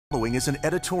following is an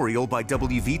editorial by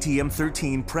WVTM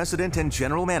 13 President and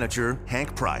General Manager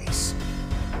Hank Price.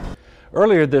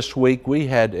 Earlier this week, we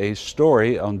had a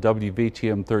story on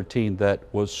WVTM 13 that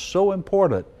was so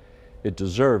important, it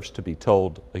deserves to be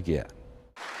told again.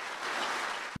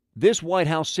 This White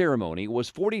House ceremony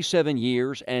was 47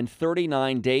 years and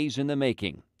 39 days in the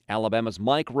making. Alabama's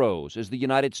Mike Rose is the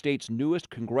United States'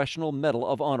 newest Congressional Medal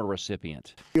of Honor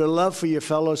recipient. Your love for your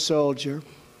fellow soldier,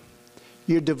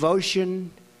 your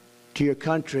devotion to your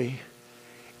country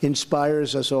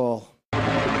inspires us all.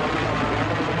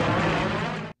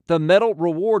 The medal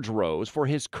rewards Rose for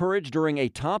his courage during a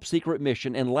top-secret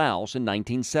mission in Laos in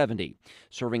 1970.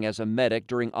 Serving as a medic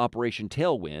during Operation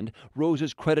Tailwind, Rose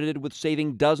is credited with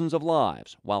saving dozens of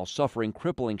lives while suffering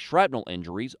crippling shrapnel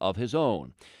injuries of his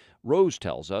own. Rose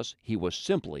tells us he was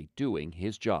simply doing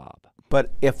his job.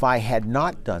 But if I had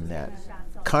not done that,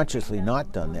 consciously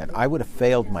not done that, I would have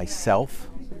failed myself,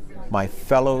 my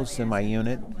fellows in my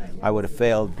unit. I would have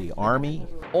failed the Army.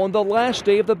 On the last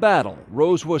day of the battle,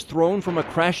 Rose was thrown from a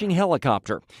crashing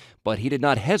helicopter, but he did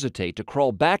not hesitate to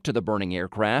crawl back to the burning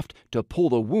aircraft to pull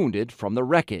the wounded from the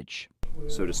wreckage.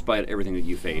 So despite everything that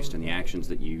you faced and the actions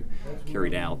that you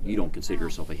carried out, you don't consider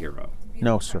yourself a hero?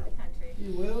 No, sir.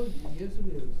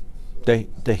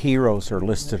 The heroes are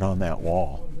listed on that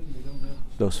wall.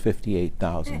 Those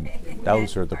 58,000,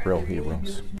 those are the real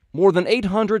heroes. More than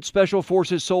 800 Special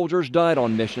Forces soldiers died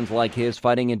on missions like his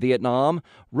fighting in Vietnam.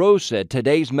 Rose said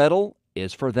today's medal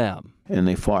is for them. And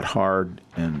they fought hard,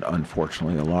 and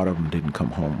unfortunately a lot of them didn't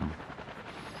come home.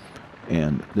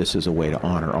 And this is a way to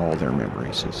honor all their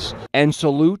memories. And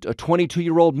salute a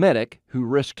 22-year-old medic who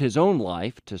risked his own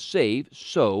life to save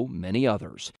so many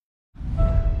others.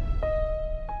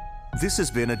 This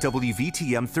has been a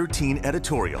WVTM 13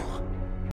 editorial.